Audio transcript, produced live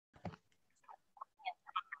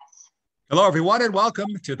Hello, everyone, and welcome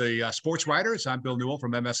to the Sports Writers. I'm Bill Newell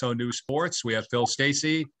from MSO News Sports. We have Phil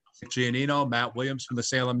Stacey, Nick Giannino, Matt Williams from the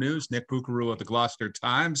Salem News, Nick Pucaru of the Gloucester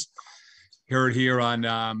Times. Heard here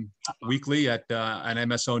on weekly at on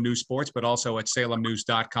MSO News Sports, but also at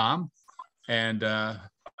salemnews.com. And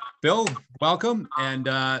Bill, welcome. And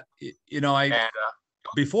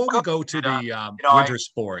before we go to the winter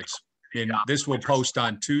sports, and this will post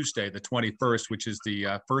on Tuesday, the 21st, which is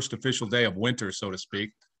the first official day of winter, so to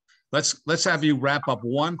speak. Let's have you wrap up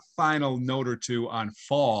one final note or two on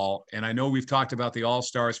fall. And I know we've talked about the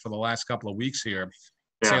All-Stars for the last couple of weeks here,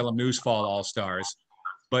 Salem News Fall All-Stars.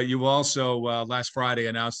 But you also last Friday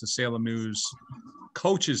announced the Salem News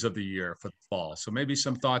Coaches of the Year for the fall. So maybe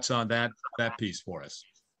some thoughts on that piece for us.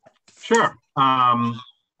 Sure.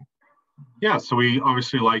 So we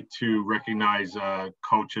obviously like to recognize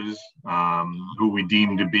coaches who we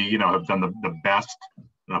deem to be, have done the best.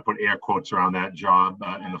 And I'll put air quotes around that job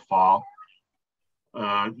in the fall.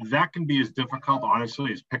 That can be as difficult,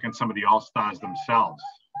 honestly, as picking some of the All-Stars themselves,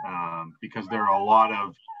 because there are a lot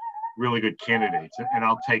of really good candidates. And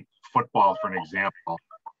I'll take football for an example.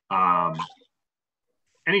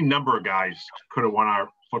 Any number of guys could have won our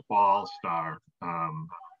football All-Star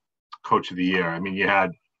Coach of the Year. I mean, you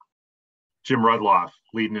had Jim Rudloff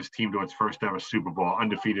leading his team to its first ever Super Bowl,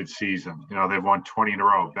 undefeated season. They've won 20 in a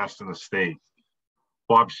row, best in the state.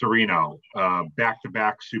 Bob Serino,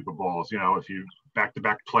 back-to-back Super Bowls, if you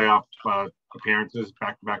back-to-back playoff appearances,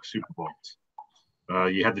 back-to-back Super Bowls.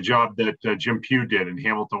 You had the job that Jim Pugh did in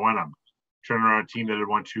Hamilton Wenham, turning around a team that had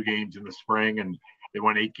won 2 games in the spring, and they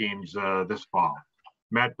won 8 games this fall.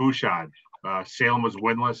 Matt Bouchard, Salem was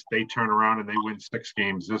winless. They turn around and they win 6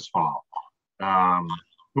 games this fall. Who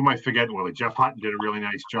am I forgetting, Willie? Jeff Hutton did a really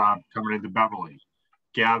nice job coming into Beverly.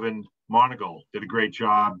 Gavin Monagle did a great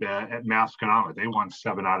job at Masconomet. They won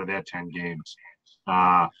 7 out of their 10 games.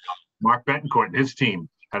 Mark Betancourt and his team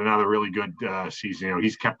had another really good season.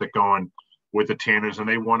 He's kept it going with the Tanners, and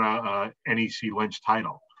they won a NEC Lynch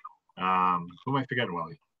title. Who am I forgetting,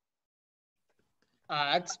 Willie?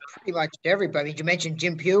 That's pretty much everybody. Did you mention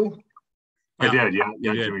Jim Pugh? I did, yeah.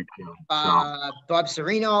 Jimmy Pugh. Bob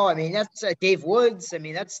Serino. I mean, that's Dave Woods. I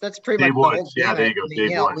mean, that's pretty Dave much Woods. The whole there you go.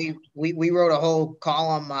 Dave Woods. We wrote a whole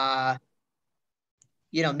column,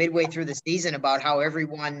 midway through the season about how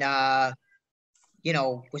everyone, was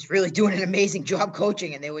really doing an amazing job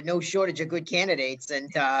coaching, and there were no shortage of good candidates.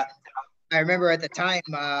 And I remember at the time,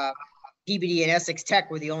 Peabody and Essex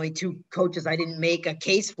Tech were the only 2 coaches I didn't make a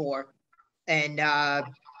case for. And, of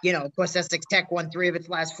course, Essex Tech won 3 of its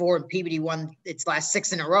last 4, and Peabody won its last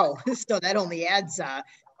 6 in a row. So that only adds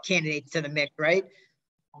candidates to the mix, right?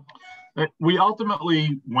 We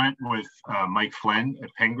ultimately went with Mike Flynn at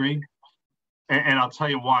Pingree. And I'll tell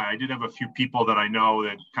you why. I did have a few people that I know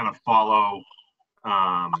that kind of follow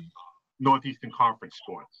Northeastern Conference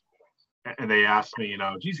sports. And they asked me,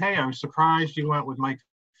 geez, hey, I was surprised you went with Mike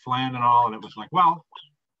Flynn and all. And it was like, well,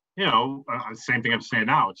 same thing I'm saying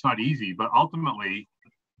now. It's not easy, but ultimately,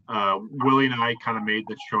 Willie and I kind of made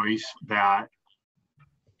the choice that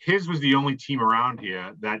his was the only team around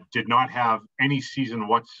here that did not have any season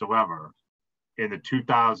whatsoever in the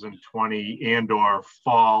 2020 and/or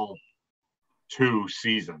fall 2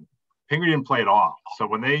 season. Pingree didn't play at all. So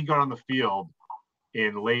when they got on the field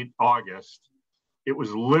in late August, it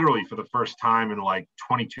was literally for the first time in like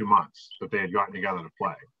 22 months that they had gotten together to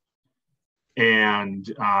play. And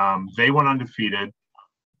they went undefeated.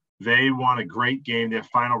 They won a great game, their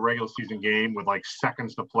final regular season game with like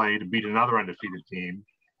seconds to play to beat another undefeated team.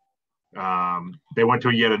 They went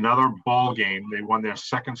to yet another bowl game. They won their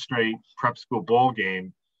 2nd straight prep school bowl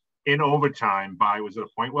game in overtime by, was it a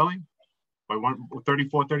point, Willie? By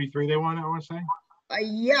 34-33 they won, I want to say?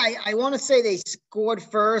 I want to say they scored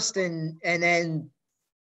first and then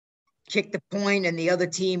kicked the point, and the other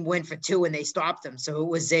team went for 2 and they stopped them. So it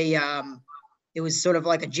was sort of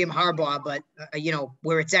like a Jim Harbaugh, but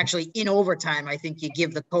where it's actually in overtime. I think you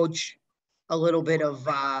give the coach a little bit of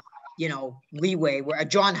leeway. Where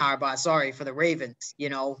John Harbaugh, sorry, for the Ravens, he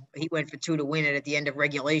went for 2 to win it at the end of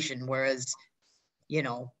regulation, whereas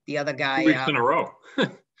the other guy 2 weeks in a row.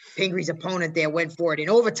 Pingree's opponent there went for it in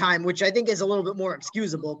overtime, which I think is a little bit more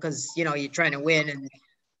excusable because you're trying to win, and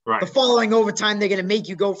the following overtime they're going to make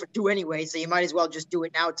you go for 2 anyway, so you might as well just do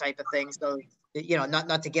it now, type of thing. So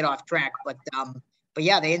not to get off track, but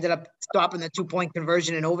yeah, they ended up stopping the 2-point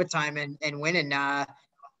conversion in overtime and winning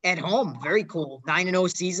at home. Very cool. 9-0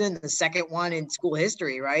 season, the 2nd one in school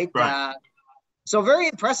history, right? So very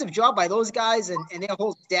impressive job by those guys and their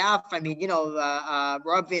whole staff. I mean,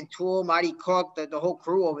 Rob Van Tool, Marty Cook, the whole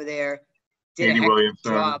crew over there did Andy a heck Williams,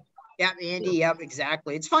 of a job. Yeah, Andy. Yeah,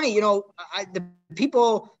 exactly. It's funny, the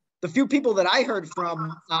people the few people that I heard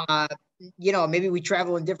from, maybe we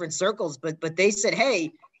travel in different circles, but they said,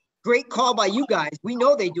 hey, great call by you guys. We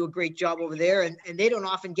know they do a great job over there, and they don't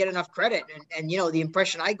often get enough credit. And the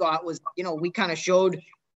impression I got was, we kind of showed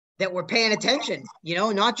that we're paying attention,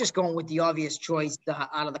 not just going with the obvious choice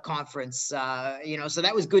out of the conference, so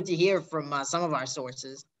that was good to hear from some of our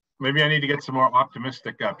sources. Maybe I need to get some more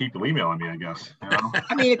optimistic people emailing me, I guess.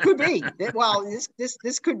 I mean, it could be. Well,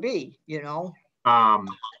 this could be,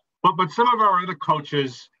 But some of our other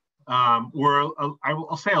coaches were,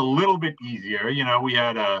 I'll say, a little bit easier. We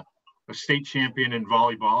had a state champion in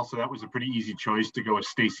volleyball, so that was a pretty easy choice to go with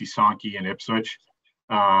Stacy Sonke in Ipswich.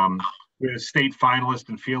 We had a state finalist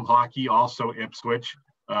in field hockey, also Ipswich,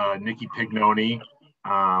 Nikki Pignoni.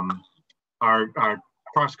 Our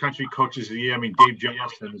cross-country coaches of the year, Dave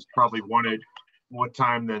Jellison has probably won it more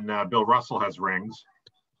time than Bill Russell has rings.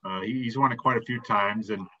 He's won it quite a few times.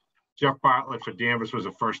 And Jeff Bartlett for Danvers was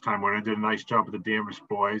a first-time winner. Did a nice job with the Danvers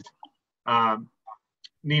boys.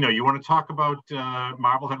 Nino, you want to talk about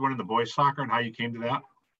Marblehead winning the boys soccer and how you came to that?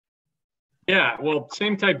 Yeah, well,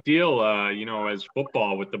 same type deal, as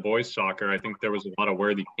football with the boys soccer. I think there was a lot of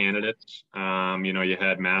worthy candidates. You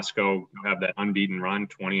had Masco have that unbeaten run,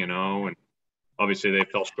 20-0, and obviously they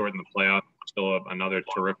fell short in the playoff. Still another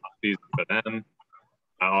terrific season for them.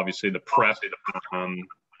 Obviously the prep,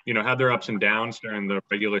 had their ups and downs during the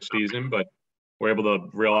regular season, but were able to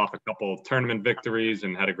reel off a couple of tournament victories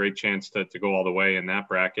and had a great chance to go all the way in that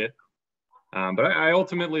bracket. But I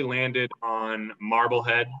ultimately landed on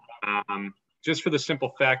Marblehead, just for the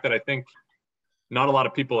simple fact that I think not a lot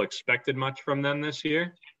of people expected much from them this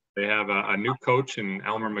year. They have a new coach in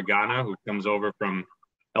Elmer Magana, who comes over from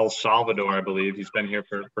El Salvador, I believe. He's been here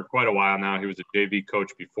for quite a while now. He was a JV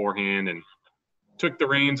coach beforehand and took the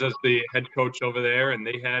reins as the head coach over there. And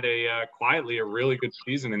they had quietly a really good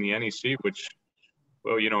season in the NEC, which,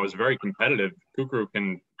 was very competitive. Kukru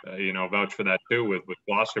can, vouch for that too with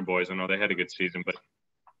Gloucester boys. I know they had a good season, but,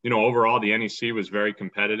 overall the NEC was very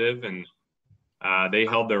competitive and they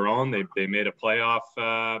held their own. They made a playoff.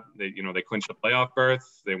 They clinched a playoff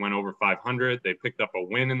berth. They went over 500. They picked up a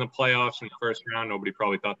win in the playoffs in the first round. Nobody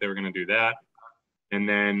probably thought they were going to do that. And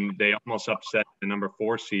then they almost upset the number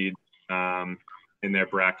 4 seed in their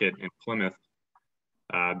bracket in Plymouth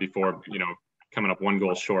before, coming up 1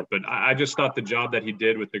 goal short. But I just thought the job that he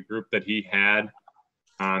did with the group that he had,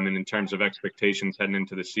 and in terms of expectations heading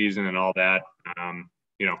into the season and all that,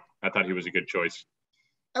 I thought he was a good choice.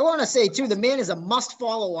 I want to say too, the man is a must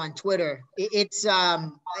follow on Twitter. It's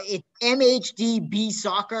MHDB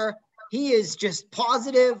Soccer. He is just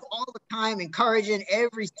positive all the time, encouraging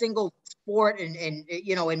every single sport and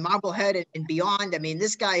in Marblehead and beyond. I mean,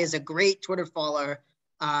 this guy is a great Twitter follower,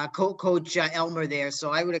 Coach Elmer there.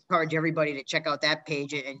 So I would encourage everybody to check out that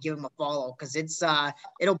page and give him a follow because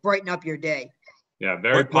it'll brighten up your day. Yeah,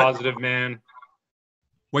 very positive, man.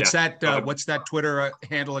 What's that Twitter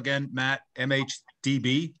handle again, Matt?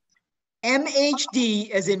 MHDB?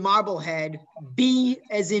 MHD as in Marblehead, B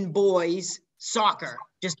as in boys, soccer.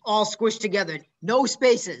 Just all squished together. No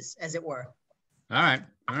spaces, as it were. All right.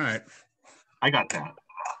 I got that.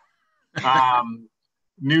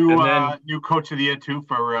 New coach of the year, too,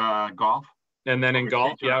 for golf. And then in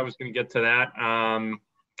golf, I was going to get to that.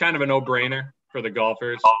 Kind of a no-brainer for the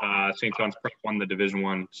golfers. St. John's Prep won the Division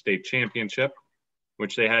I state championship,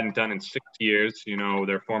 which they hadn't done in 6 years.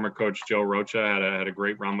 Their former coach, Joe Rocha, had a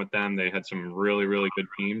great run with them. They had some really, really good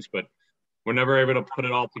teams, but were never able to put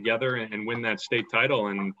it all together and win that state title.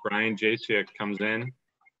 And Brian Jasiak comes in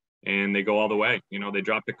and they go all the way. They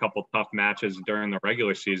dropped a couple tough matches during the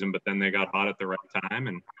regular season, but then they got hot at the right time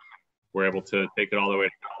and were able to take it all the way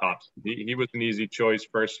to the top. He was an easy choice,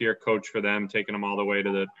 first-year coach for them, taking them all the way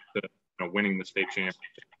to winning the state championship.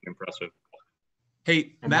 Impressive.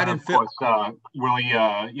 Hey, and Matt and Phil. Willie,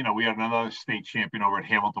 we had another state champion over at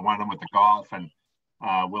Hamilton Wenham with the golf. And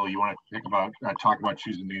Willie, you want to talk about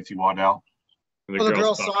choosing Nancy Waddell? For the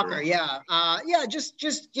girls soccer, yeah. Just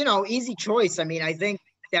easy choice. I mean, I think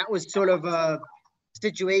that was sort of a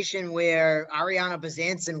situation where Ariana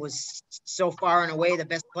Bazanson was so far and away the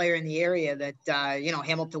best player in the area that,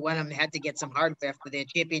 Hamilton Wenham had to get some hardware for their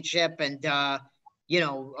championship. And,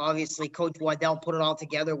 obviously Coach Waddell put it all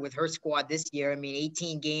together with her squad this year. I mean,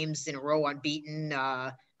 18 games in a row unbeaten,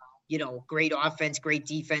 great offense, great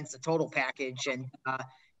defense, the total package. And,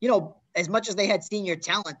 as much as they had senior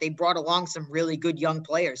talent, they brought along some really good young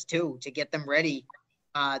players too, to get them ready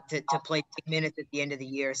to play big minutes at the end of the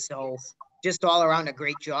year. So just all around a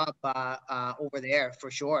great job over there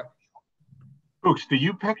for sure. Brooks, do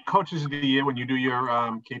you pick coaches of the year when you do your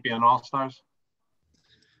KPN All-Stars?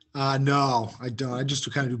 No, I don't. I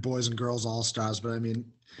just kind of do boys and girls all-stars, but I mean,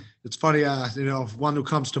 it's funny, one who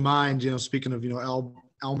comes to mind, speaking of,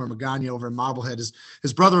 Elmer Magana over in Marblehead,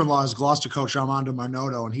 his brother-in-law is Gloucester coach Armando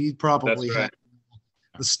Marnoto, and he probably had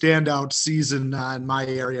the standout season in my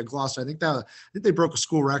area, Gloucester. I think they broke a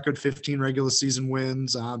school record, 15 regular season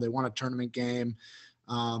wins. They won a tournament game.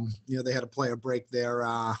 They had a player break their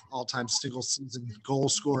all-time single season goal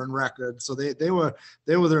scoring record. So they were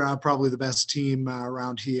probably the best team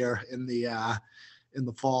around here in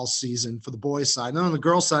the fall season for the boys side. And then on the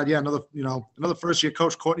girls side, another first year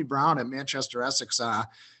coach, Courtney Brown at Manchester Essex,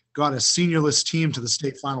 got a seniorless team to the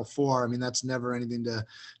state Final Four. I mean, that's never anything to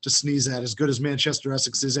sneeze at. As good as Manchester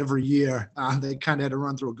Essex is every year, they kind of had to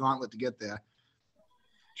run through a gauntlet to get there.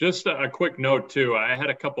 Just a quick note too. I had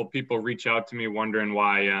a couple people reach out to me wondering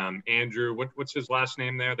why Andrew, what's his last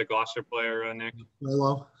name there? The Gloucester player, Nick.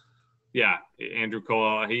 Colo. Yeah, Andrew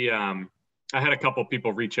Colo. I had a couple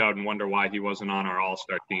people reach out and wonder why he wasn't on our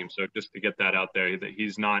All-Star team. So just to get that out there,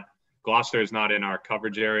 that Gloucester is not in our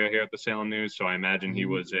coverage area here at the Salem News. So I imagine he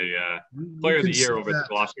was a player of the year over at the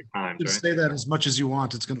Gloucester Times. You can say that as much as you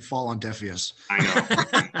want. It's going to fall on deaf ears. I know.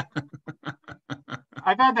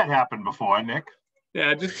 I've had that happen before, Nick.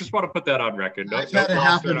 Yeah, just want to put that on record. I've had it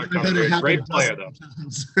happen. Great player, though.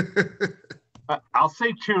 I'll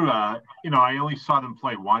say, too, I only saw them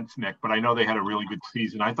play once, Nick, but I know they had a really good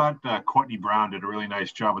season. I thought Courtney Brown did a really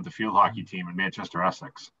nice job with the field hockey team in Manchester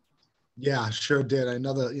Essex. Yeah, sure did.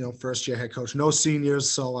 Another, first-year head coach. No seniors,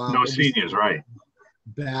 so no seniors, right?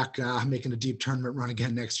 Back making a deep tournament run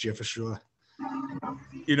again next year for sure.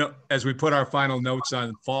 As we put our final notes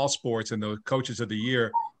on fall sports and the coaches of the year,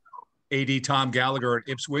 AD Tom Gallagher at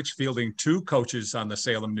Ipswich fielding 2 coaches on the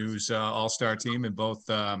Salem News All-Star team and both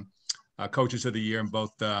coaches of the year in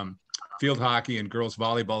both field hockey and girls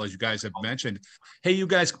volleyball, as you guys have mentioned. Hey, you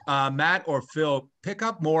guys, Matt or Phil, pick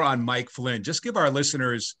up more on Mike Flynn. Just give our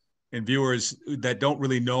listeners and viewers that don't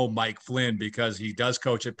really know Mike Flynn, because he does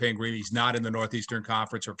coach at Penguin. He's not in the Northeastern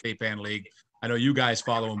Conference or Cape Ann League. I know you guys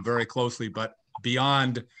follow him very closely, but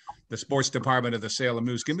beyond the sports department of the Salem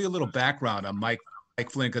News, give me a little background on Mike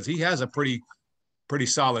Flynn, because he has a pretty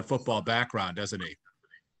solid football background, doesn't he?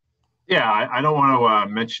 Yeah, I don't want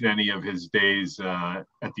to mention any of his days at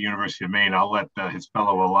the University of Maine. I'll let his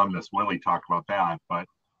fellow alumnus Willie talk about that. But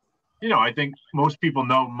I think most people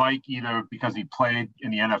know Mike either because he played in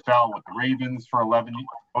the NFL with the Ravens for 11,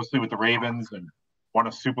 mostly with the Ravens, and won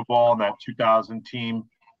a Super Bowl in that 2000 team.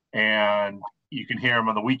 And you can hear him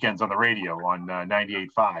on the weekends on the radio on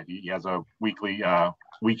 98.5. He has a weekly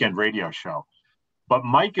weekend radio show. But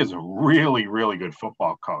Mike is a really, really good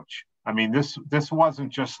football coach. I mean, this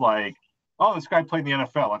wasn't just like, oh, this guy played in the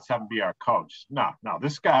NFL, let's have him be our coach. No,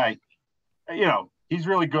 this guy, he's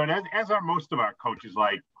really good, as are most of our coaches.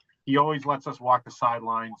 Like, he always lets us walk the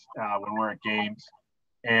sidelines when we're at games.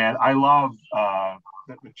 And I love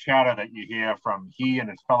the chatter that you hear from he and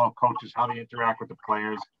his fellow coaches, how they interact with the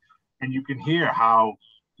players. And you can hear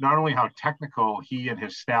not only how technical he and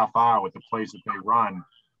his staff are with the plays that they run,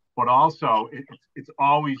 but also it's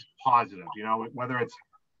always positive, whether it's,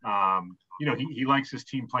 he likes his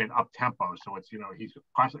team playing up tempo. So it's, he's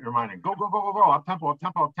constantly reminding, go, up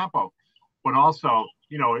tempo. But also,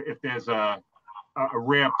 if there's a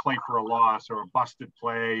rare play for a loss or a busted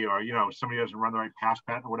play, or, somebody doesn't run the right pass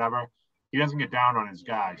pattern or whatever, he doesn't get down on his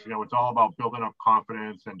guys. It's all about building up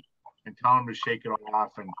confidence and telling them to shake it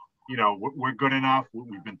off. And, we're good enough.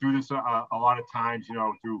 We've been through this a lot of times,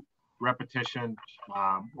 through repetition.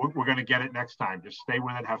 We're going to get it next time. Just stay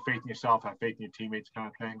with it. Have faith in yourself. Have faith in your teammates, kind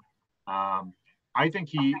of thing. I think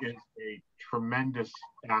he is a tremendous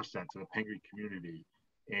asset to the Penguin community.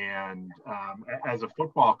 And as a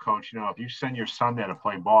football coach, if you send your son there to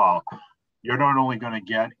play ball, you're not only going to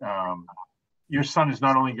get your son is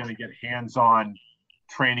not only going to get hands-on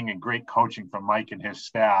training and great coaching from Mike and his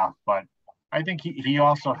staff, but I think he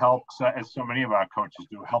also helps, as so many of our coaches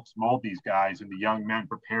do, helps mold these guys into young men,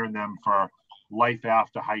 preparing them for life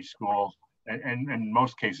after high school, and in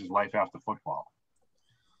most cases, life after football.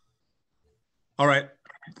 All right,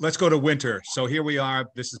 let's go to winter. So here we are.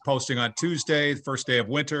 This is posting on Tuesday, the first day of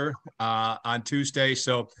winter on Tuesday.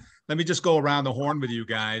 So let me just go around the horn with you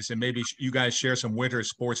guys, and maybe you guys share some winter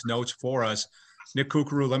sports notes for us. Nick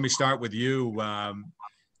Kukuru, let me start with you.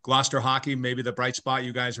 Gloucester hockey, maybe the bright spot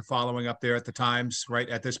you guys are following up there at the Times, right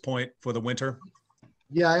at this point for the winter?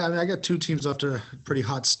 Yeah, I mean, I got 2 teams off to pretty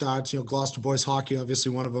hot starts. Gloucester boys hockey,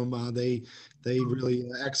 obviously one of them. They really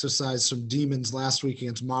exercised some demons last week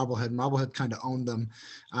against Marblehead. Marblehead kind of owned them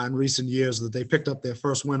in recent years. That they picked up their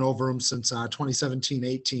first win over them since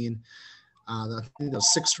 2017-18. I think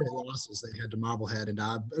those 6 straight losses they had to Marblehead, and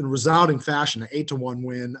in resounding fashion, an 8-1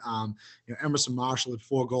 win. Emerson Marshall had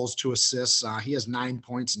 4 goals, 2 assists. He has 9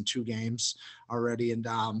 points in 2 games already, and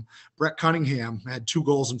Brett Cunningham had 2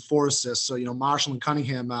 goals and 4 assists. So Marshall and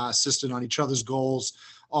Cunningham assisted on each other's goals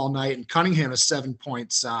all night, and Cunningham has 7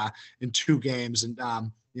 points in 2 games, and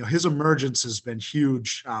his emergence has been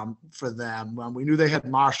huge for them. We knew they had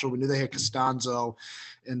Marshall, we knew they had Costanzo,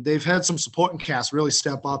 and they've had some supporting cast really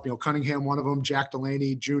step up. Cunningham, one of them, Jack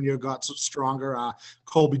Delaney Jr. got stronger.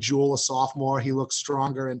 Colby Jewell, a sophomore, he looks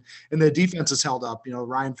stronger, and their defense has held up.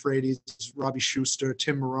 Ryan Frady, Robbie Schuster,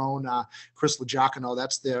 Tim Marone, Chris LaGiacono,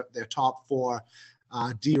 that's their top 4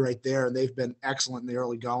 D right there, and they've been excellent in the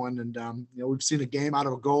early going. And we've seen a game out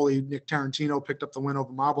of a goalie. Nick Tarantino picked up the win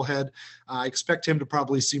over Marblehead. I expect him to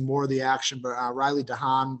probably see more of the action, but Riley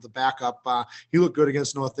DeHaan, the backup, he looked good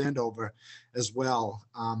against North Andover as well.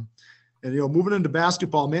 And moving into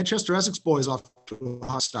basketball, Manchester Essex boys off to a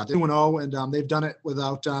hot start. They're 2-0, and they've done it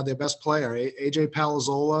without their best player. AJ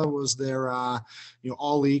Palazzola was their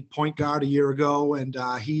all-league point guard a year ago, and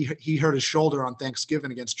he hurt his shoulder on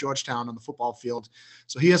Thanksgiving against Georgetown on the football field,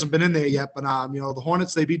 so he hasn't been in there yet. But the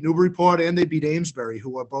Hornets, they beat Newburyport and they beat Amesbury,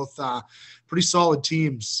 who are both pretty solid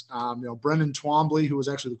teams. Brendan Twombly, who was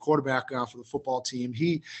actually the quarterback for the football team,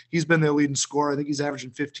 he's been their leading scorer. I think he's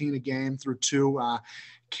averaging 15 a game through 2.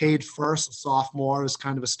 Cade First, a sophomore, is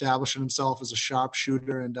kind of establishing himself as a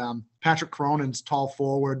sharpshooter, and Patrick Cronin's tall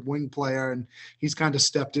forward, wing player, and he's kind of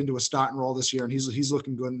stepped into a starting role this year, and he's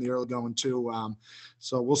looking good in the early going too.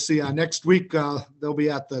 So we'll see. Next week they'll be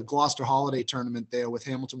at the Gloucester Holiday Tournament there with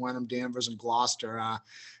Hamilton, Wenham, Danvers, and Gloucester.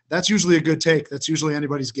 That's usually a good take. That's usually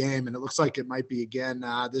anybody's game, and it looks like it might be again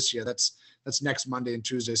this year. That's next Monday and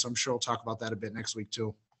Tuesday, so I'm sure we'll talk about that a bit next week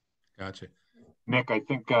too. Gotcha. Nick, I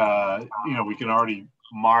think we can already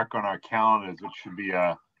mark on our calendars, which should be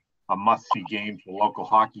a must-see game for local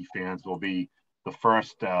hockey fans, will be the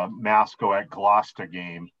first Masco at Gloucester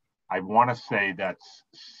game. I want to say that's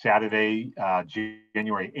Saturday,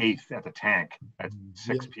 January 8th at the Tank at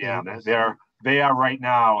 6 p.m. They are right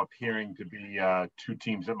now appearing to be 2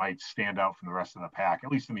 teams that might stand out from the rest of the pack,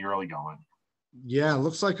 at least in the early going. Yeah, it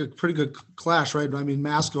looks like a pretty good clash, right? I mean,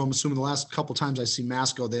 Masco, I'm assuming the last couple times I see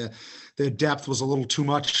Masco, their depth was a little too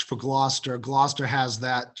much for Gloucester. Gloucester has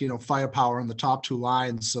that, firepower in the top 2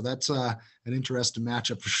 lines. So that's an interesting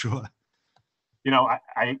matchup for sure.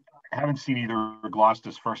 I haven't seen either of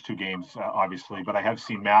Gloucester's first 2 games, obviously, but I have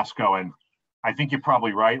seen Masco, and I think you're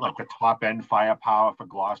probably right. Like, the top end firepower for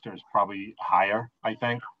Gloucester is probably higher, I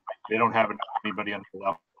think. They don't have anybody on the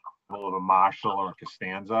level of a Marshall or a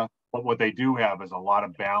Costanza. But what they do have is a lot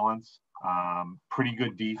of balance, pretty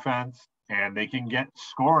good defense, and they can get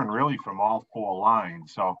scoring really from all 4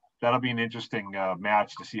 lines. So that'll be an interesting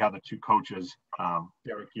match to see how the 2 coaches,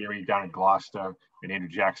 Derek Geary down at Gloucester and Andrew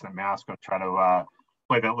Jackson at Masco, try to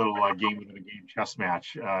play that little game within a game chess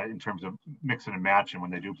match in terms of mixing and matching when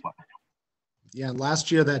they do play. Yeah, and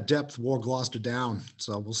last year that depth wore Gloucester down.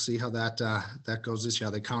 So we'll see how that goes this year,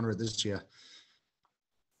 how they counter it this year.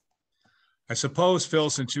 I suppose, Phil,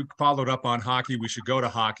 since you followed up on hockey, we should go to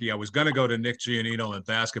hockey. I was going to go to Nick Giannino and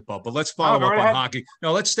basketball, but let's follow up on hockey.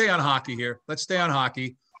 No, let's stay on hockey here. Let's stay on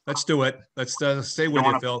hocky. Let's do it. Let's stay with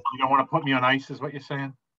you, Phil. You don't want to put me on ice is what you're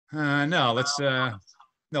saying? No, let's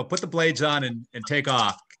put the blades on and take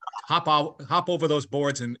off. Hop over those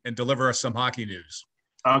boards and deliver us some hockey news.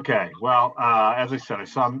 Okay. Well, as I said, I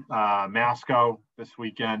saw Masco this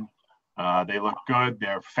weekend. They look good.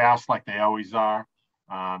 They're fast like they always are.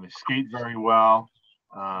 They skate very well.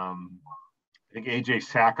 I think AJ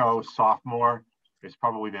Sacco, sophomore, is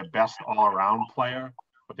probably their best all-around player,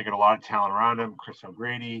 but they got a lot of talent around him. Chris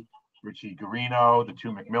O'Grady, Richie Garino, the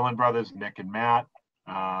 2 McMillan brothers, Nick and Matt.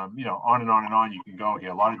 On and on and on you can go here.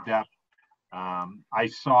 A lot of depth. I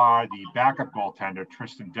saw the backup goaltender,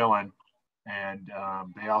 Tristan Dillon, and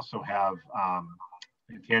they also have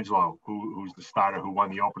Tangelo, who's the starter who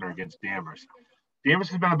won the opener against Danvers. Danvers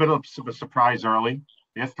has been a bit of a surprise early.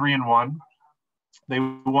 They're 3-1. They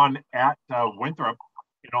won at Winthrop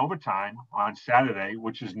in overtime on Saturday,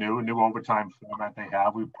 which is new overtime format they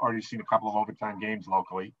have. We've already seen a couple of overtime games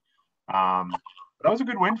locally. But that was a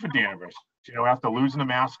good win for Danvers. After losing to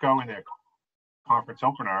Masco in their conference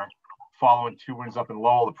opener, following 2 wins up in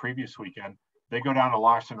Lowell the previous weekend, they go down to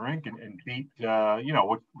Larson Rink and beat,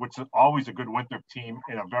 what's always a good Winthrop team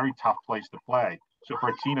in a very tough place to play. So for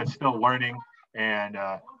a team that's still learning and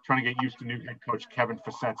trying to get used to new head coach Kevin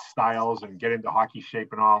Fassett's styles and get into hockey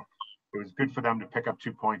shape and all, it was good for them to pick up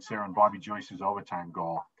 2 points there on Bobby Joyce's overtime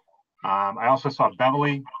goal. I also saw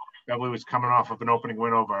Beverly. Beverly was coming off of an opening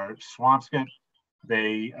win over Swampscott.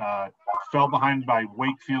 They fell behind by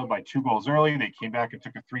Wakefield by 2 goals early. They came back and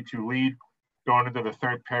took a 3-2 lead going into the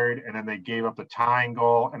third period, and then they gave up the tying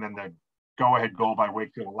goal and then the go-ahead goal by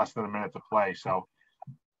Wakefield with less than a minute to play. So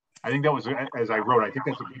I think that was, as I wrote, I think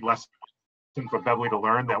that's a good lesson for Beverly to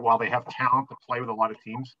learn, that while they have talent to play with a lot of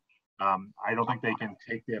teams, I don't think they can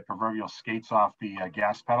take their proverbial skates off the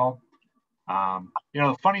gas pedal.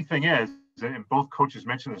 The funny thing is, and both coaches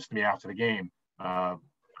mentioned this to me after the game,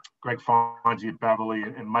 Greg Fonzie at Beverly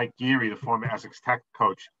and Mike Geary, the former Essex Tech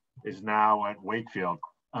coach, is now at Wakefield.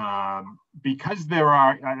 Because there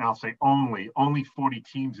are, and I'll say only 40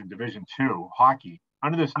 teams in Division II hockey,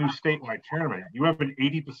 under this new statewide tournament, you have an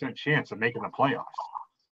 80% chance of making the playoffs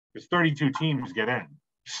because 32 teams get in.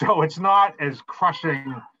 So it's not as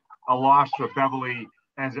crushing a loss for Beverly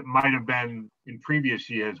as it might have been in previous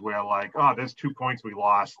years where like, oh, there's 2 points we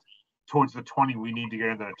lost towards the 20 we need to get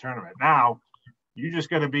into the tournament. Now, you just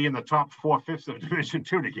got to be in the top 4/5 of Division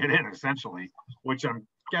II to get in, essentially, which I'm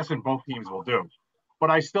guessing both teams will do. But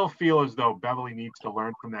I still feel as though Beverly needs to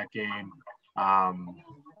learn from that game.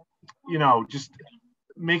 Just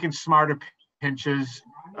making smarter pinches,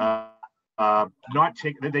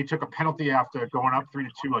 they took a penalty after going up 3-2,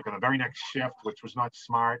 like on the very next shift, which was not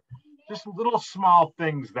smart. Just little small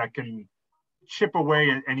things that can chip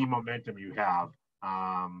away at any momentum you have.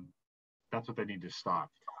 That's what they need to stop.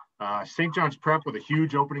 St. John's Prep with a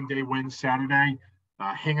huge opening day win Saturday.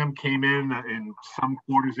 Hingham came in some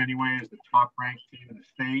quarters anyway, as the top-ranked team in the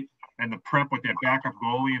state, and the Prep with their backup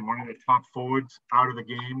goalie and one of the top forwards out of the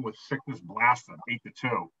game with sickness blasted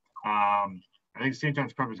 8-2. I think St.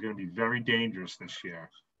 John's Prep is going to be very dangerous this year.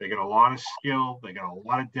 They get a lot of skill, they got a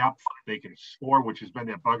lot of depth, they can score, which has been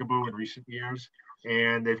their bugaboo in recent years,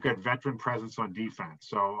 and they've got veteran presence on defense.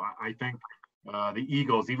 So I think the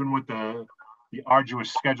Eagles, even with the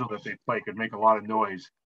arduous schedule that they play, could make a lot of noise.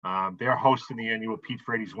 They're hosting the annual Pete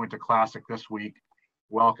Frady's Winter Classic this week,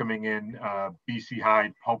 welcoming in BC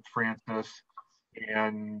Hyde, Pope Francis,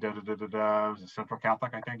 and was it Central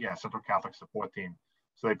Catholic, I think? Yeah, Central Catholic's the 4th team.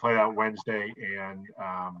 So they play that Wednesday and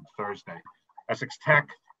Thursday. Essex Tech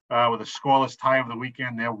with a scoreless tie over the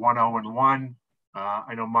weekend. They're 1-0-1.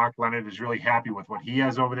 I know Mark Leonard is really happy with what he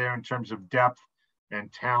has over there in terms of depth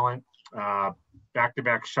and talent.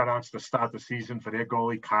 Back-to-back shutouts to start the season for their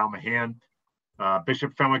goalie, Kyle Mahan.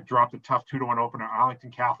 Bishop Fenwick dropped a tough 2-1 opener,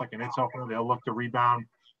 Arlington Catholic, and its opener. They'll look to rebound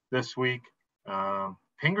this week.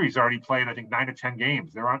 Pingree's already played, I think, 9 or 10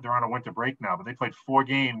 games. They're on a winter break now, but they played 4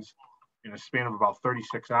 games in a span of about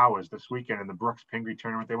 36 hours this weekend in the Brooks Pingree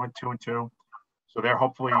tournament. They went 2-2. So they're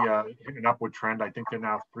hopefully hitting an upward trend. I think they're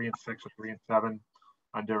now 3-6 or 3-7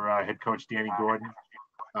 under head coach Danny Gordon.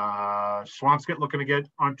 Swampscott looking to get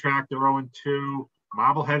on track. They're 0-2.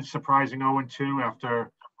 Marblehead surprising 0-2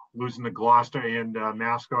 after losing to Gloucester and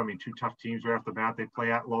Masco. I mean, 2 tough teams right off the bat. They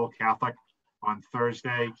play at Lowell Catholic on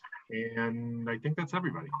Thursday. And I think that's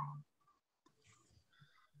everybody.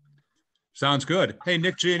 Sounds good. Hey,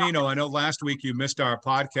 Nick Giannino, I know last week you missed our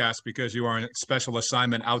podcast because you were on a special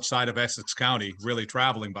assignment outside of Essex County, really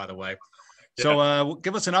traveling, by the way. Yeah. So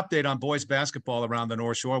give us an update on boys basketball around the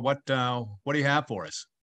North Shore. What do you have for us?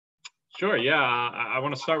 Sure. Yeah. I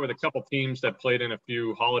want to start with a couple teams that played in a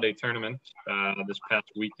few holiday tournaments this past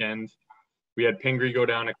weekend. We had Pingree go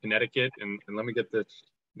down to Connecticut, and let me get this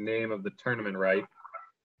name of the tournament right.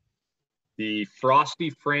 The Frosty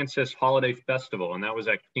Francis Holiday Festival, and that was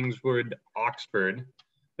at Kingswood, Oxford.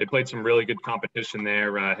 They played some really good competition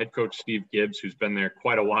there. Head coach Steve Gibbs, who's been there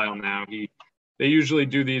quite a while now, they usually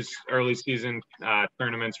do these early season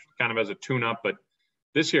tournaments kind of as a tune-up, but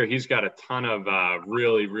this year he's got a ton of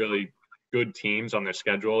really, really good teams on their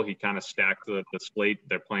schedule. He kind of stacked the slate.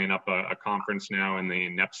 They're playing up a conference now in the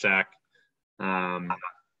NEPSAC.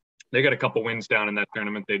 They got a couple wins down in that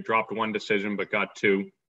tournament. They dropped 1 decision, but got 2.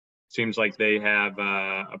 Seems like they have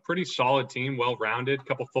a pretty solid team, well-rounded. A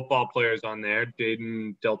couple football players on there.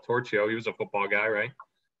 Dayton Del Torchio, he was a football guy, right?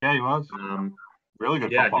 Yeah, he was. Really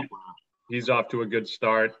good football player. He's off to a good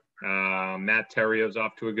start. Matt Terrio's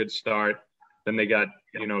off to a good start. Then they got,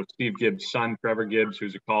 Steve Gibbs' son, Trevor Gibbs,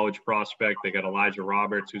 who's a college prospect. They got Elijah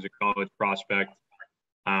Roberts, who's a college prospect.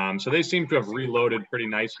 So they seem to have reloaded pretty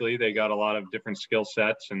nicely. They got a lot of different skill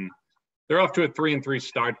sets, and they're off to a 3-3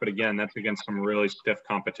 start. But again, that's against some really stiff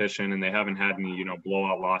competition, and they haven't had any,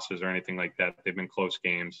 blowout losses or anything like that. They've been close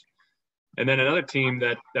games. And then another team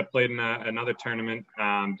that played in another tournament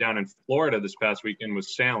down in Florida this past weekend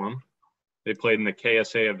was Salem. They played in the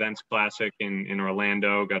KSA Events Classic in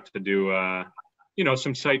Orlando, got to do,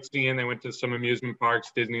 some sightseeing. They went to some amusement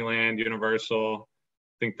parks, Disneyland, Universal.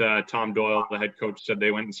 I think Tom Doyle, the head coach, said they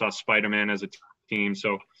went and saw Spider-Man as a team.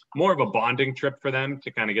 So more of a bonding trip for them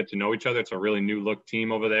to kind of get to know each other. It's a really new look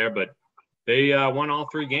team over there, but They won all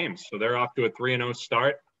 3 games, so they're off to a 3-0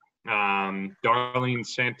 start. Darlene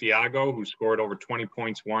Santiago, who scored over 20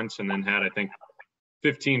 points once and then had, I think,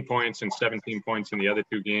 15 points and 17 points in the other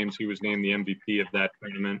 2 games. He was named the MVP of that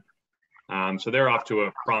tournament. So they're off to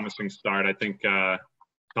a promising start. I think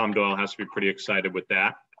Tom Doyle has to be pretty excited with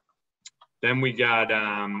that. Then we got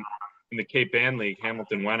in the Cape Ann League,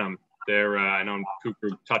 Hamilton Wenham. They're I know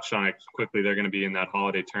Kukru touched on it quickly. They're going to be in that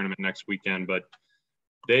holiday tournament next weekend, but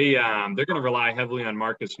they're going to rely heavily on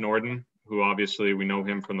Marcus Norden, who obviously we know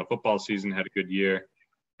him from the football season, had a good year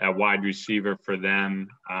at wide receiver for them.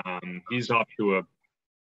 He's off to a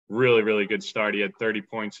really, really good start. He had 30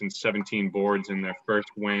 points and 17 boards in their first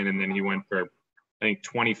win, and then he went for, I think,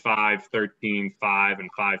 25, 13, 5, and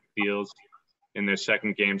 5 steals in their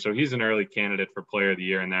second game. So he's an early candidate for player of the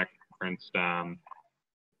year in that conference.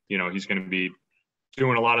 He's going to be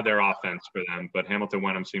doing a lot of their offense for them, but Hamilton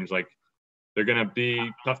Wenham seems like they're going to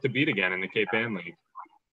be tough to beat again in the Cape Ann League.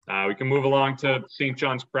 We can move along to St.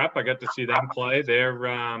 John's Prep. I got to see them play. They're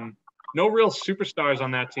no real superstars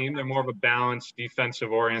on that team. They're more of a balanced,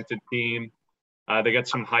 defensive-oriented team. They got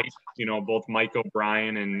some height, both Mike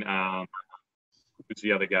O'Brien and who's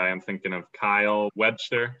the other guy I'm thinking of, Kyle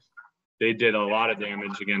Webster. They did a lot of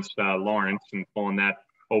damage against Lawrence and pulling that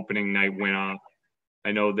opening night win off.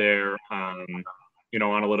 I know they're, on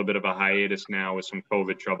a little bit of a hiatus now with some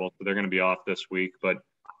COVID trouble, so they're going to be off this week. But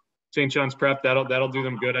St. John's Prep, that'll do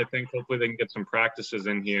them good, I think. Hopefully they can get some practices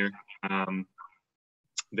in here.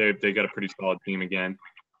 They got a pretty solid team again.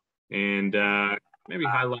 And maybe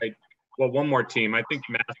highlight, one more team. I think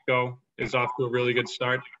Masco is off to a really good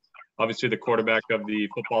start. Obviously, the quarterback of the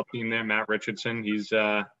football team there, Matt Richardson, he's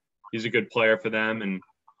a good player for them, and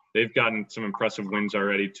they've gotten some impressive wins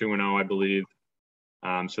already, 2-0, I believe.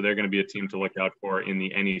 So they're going to be a team to look out for in the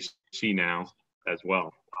NEC now as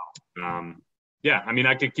well.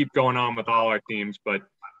 I could keep going on with all our teams, but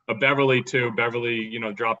Beverly too. Beverly,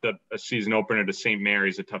 dropped a season opener to St.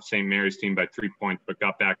 Mary's, a tough St. Mary's team by 3 points, but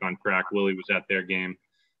got back on track. Willie was at their game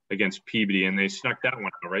against Peabody, and they snuck that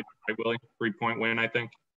one out, right, Willie? 3-point win, I think.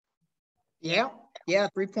 Yeah,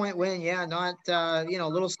 3-point win. Yeah, not a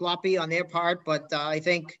little sloppy on their part, but I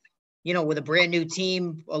think with a brand new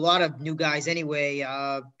team, a lot of new guys anyway.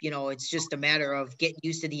 It's just a matter of getting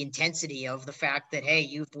used to the intensity of the fact that, hey,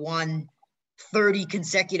 you've won 30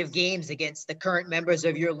 consecutive games against the current members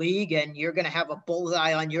of your league, and you're going to have a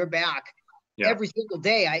bullseye on your back every single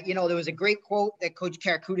day. There was a great quote that Coach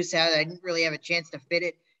Karakutis had. I didn't really have a chance to fit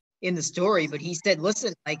it in the story, but he said,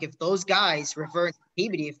 listen, like if those guys, referring to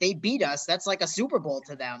Peabody, if they beat us, that's like a Super Bowl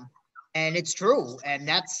to them. And it's true. And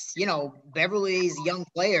that's, Beverly's young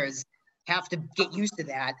players have to get used to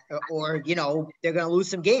that, or they're going to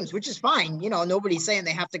lose some games, which is fine. Nobody's saying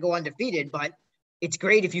they have to go undefeated, but it's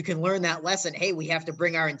great if you can learn that lesson. Hey, we have to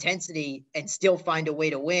bring our intensity and still find a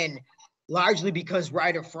way to win, largely because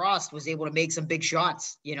Ryder Frost was able to make some big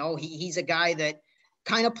shots. He's a guy that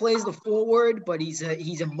kind of plays the forward, but he's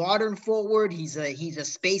a modern forward. He's a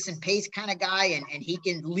space and pace kind of guy, and he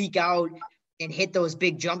can leak out and hit those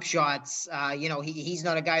big jump shots. He's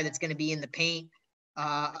not a guy that's going to be in the paint,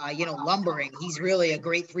 lumbering. He's really a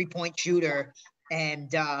great 3-point shooter.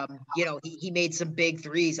 And, he made some big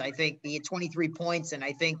threes. I think he had 23 points, and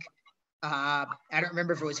I think, I don't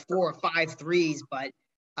remember if it was 4 or 5 threes, but,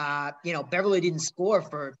 Beverly didn't score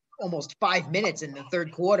for almost 5 minutes in the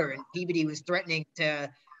third quarter, and Peabody was threatening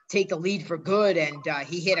to take the lead for good. And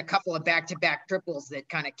he hit a couple of back-to-back triples that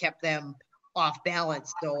kind of kept them off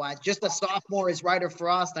balance. So just a sophomore is Ryder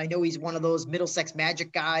Frost. I know he's one of those Middlesex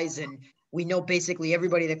Magic guys, and we know basically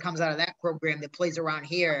everybody that comes out of that program that plays around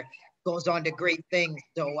here goes on to great things.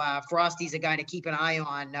 So Frosty's a guy to keep an eye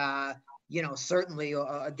on, certainly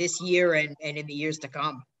this year and in the years to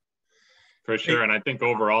come. For sure. And I think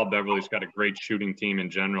overall, Beverly's got a great shooting team in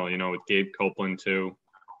general, with Gabe Copeland too.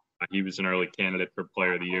 He was an early candidate for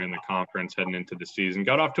player of the year in the conference heading into the season.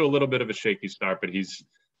 Got off to a little bit of a shaky start, but he's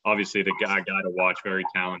obviously the guy to watch, very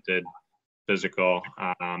talented, physical.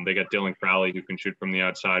 They got Dylan Crowley, who can shoot from the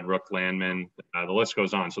outside, Rook Landman. The list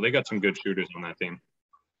goes on. So they got some good shooters on that team.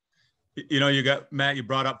 You got Matt, you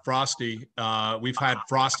brought up Frosty. We've had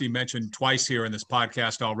Frosty mentioned twice here in this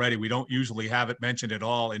podcast already. We don't usually have it mentioned at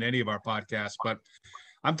all in any of our podcasts, but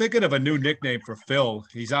I'm thinking of a new nickname for Phil.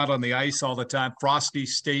 He's out on the ice all the time. Frosty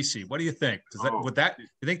Stacy. What do you think? You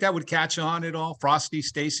think that would catch on at all? Frosty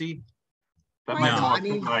Stacy? That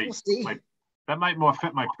might more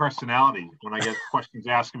fit my personality when I get questions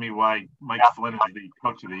asking me why Mike Flynn is the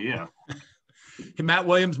coach of the year. Hey, Matt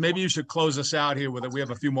Williams, maybe you should close us out here with it. We have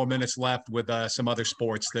a few more minutes left with some other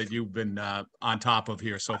sports that you've been on top of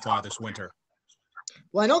here so far this winter.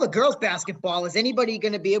 Well, I know the girls basketball. Is anybody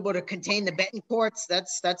going to be able to contain the betting courts?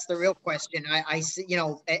 That's the real question. I see,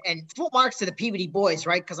 and full marks to the Peabody boys,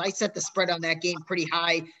 right? Because I set the spread on that game pretty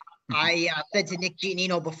high. I said to Nick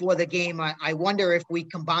Giannino before the game, I wonder if we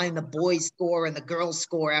combine the boys' score and the girls'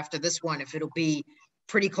 score after this one, if it'll be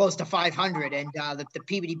pretty close to 500. And the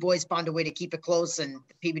Peabody boys found a way to keep it close, and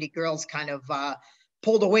the Peabody girls kind of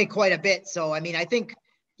pulled away quite a bit. So, I mean, I think,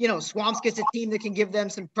 Swampscott's a team that can give them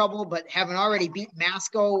some trouble, but having already beat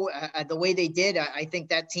Masco the way they did, I think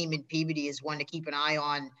that team in Peabody is one to keep an eye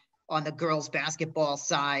on the girls basketball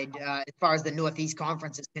side as far as the Northeast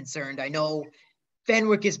Conference is concerned. I know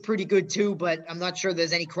Fenwick is pretty good too, but I'm not sure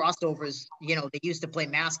there's any crossovers. They used to play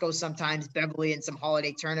Masco sometimes, Beverly in some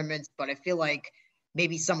holiday tournaments, but I feel like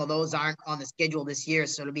maybe some of those aren't on the schedule this year,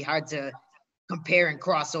 so it'll be hard to compare and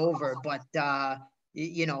cross over. But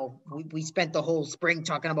we spent the whole spring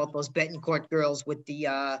talking about those Betancourt girls with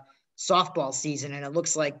the softball season, and it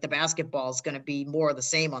looks like the basketball is going to be more of the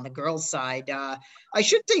same on the girls' side. I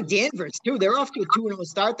should say Danvers too. They're off to a 2-0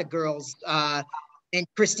 start, the girls. And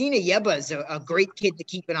Christina Yeba is a great kid to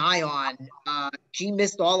keep an eye on. She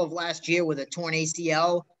missed all of last year with a torn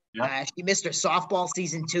ACL. Yep. She missed her softball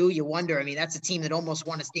season too. You wonder, I mean, that's a team that almost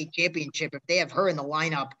won a state championship. If they have her in the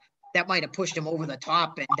lineup, that might have pushed them over the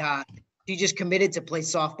top. And she just committed to play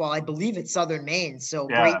softball, I believe, at Southern Maine. So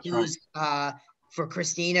great news for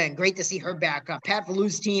Christina, and great to see her back. Pat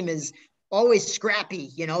Valou's team is always scrappy.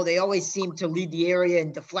 They always seem to lead the area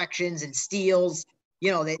in deflections and steals.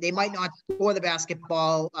 They might not score the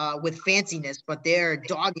basketball with fanciness, but they're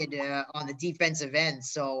dogged on the defensive end.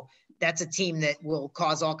 So that's a team that will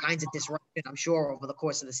cause all kinds of disruption, I'm sure, over the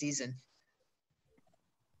course of the season.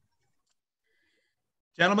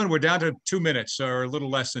 Gentlemen, we're down to 2 minutes, or a little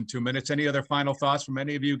less than 2 minutes. Any other final thoughts from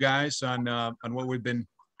any of you guys on what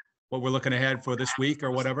we're looking ahead for this week or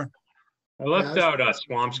whatever? I left out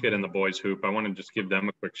Swampscott and the boys hoop. I want to just give them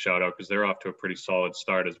a quick shout out because they're off to a pretty solid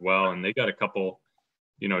start as well, and they got a couple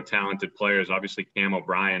talented players. Obviously, Cam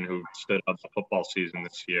O'Brien, who stood up the football season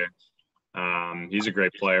this year. He's a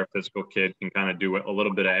great player, physical kid, can kind of do a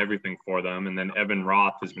little bit of everything for them. And then Evan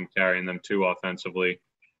Roth has been carrying them too offensively,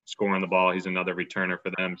 scoring the ball. He's another returner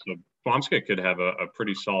for them. So Swampscott could have a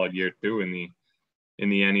pretty solid year too in the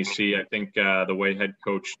NEC. I think the way head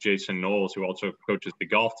coach Jason Knowles, who also coaches the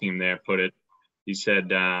golf team there, put it, he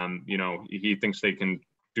said, he thinks they can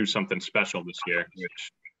do something special this year,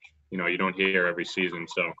 which you don't hear every season.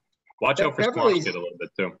 So watch out for Swampscott a little bit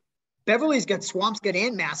too. Beverly's got Swampscott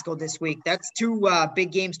and Masco this week. That's two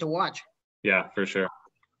big games to watch. Yeah, for sure.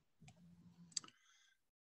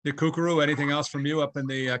 Nick Kukuru, anything else from you up in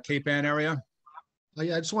the Cape Ann area?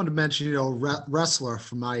 Yeah, I just wanted to mention, wrestler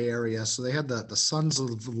from my area. So they had the Sons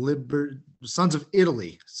of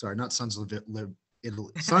Italy. Sorry, not Sons of Italy.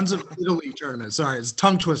 Sons of Italy tournament. Sorry, it's a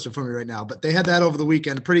tongue twister for me right now. But they had that over the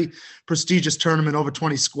weekend. A pretty prestigious tournament, over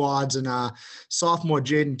 20 squads. And sophomore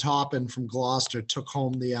Jaden Toppin from Gloucester took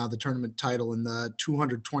home the tournament title in the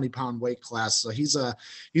 220-pound weight class. So he's a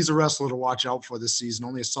wrestler to watch out for this season.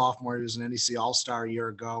 Only a sophomore. He was an NEC All-Star a year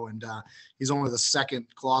ago, and he's only the second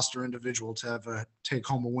Gloucester individual to ever take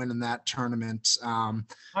home a win in that tournament.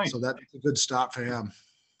 Nice. So that's a good start for him.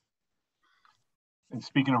 And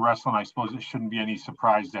speaking of wrestling, I suppose it shouldn't be any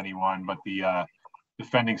surprise to anyone, but the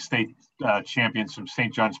defending state champions from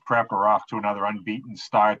St. John's Prep are off to another unbeaten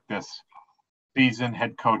start this season.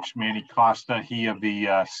 Head coach Manny Costa, he of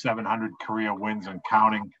the 700 career wins and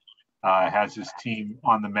counting, has his team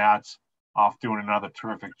on the mats, off doing another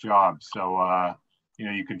terrific job. So,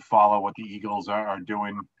 you can follow what the Eagles are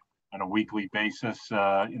doing on a weekly basis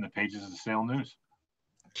in the pages of the Salem News.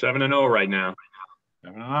 7-0 right now.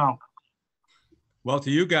 7-0. Well,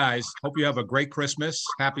 to you guys, hope you have a great Christmas,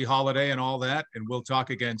 happy holiday and all that. And we'll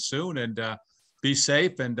talk again soon, and be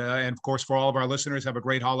safe. And of course, for all of our listeners, have a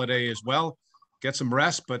great holiday as well. Get some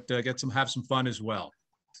rest, but have some fun as well.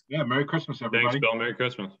 Yeah. Merry Christmas, everybody. Thanks, Bill. Merry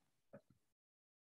Christmas.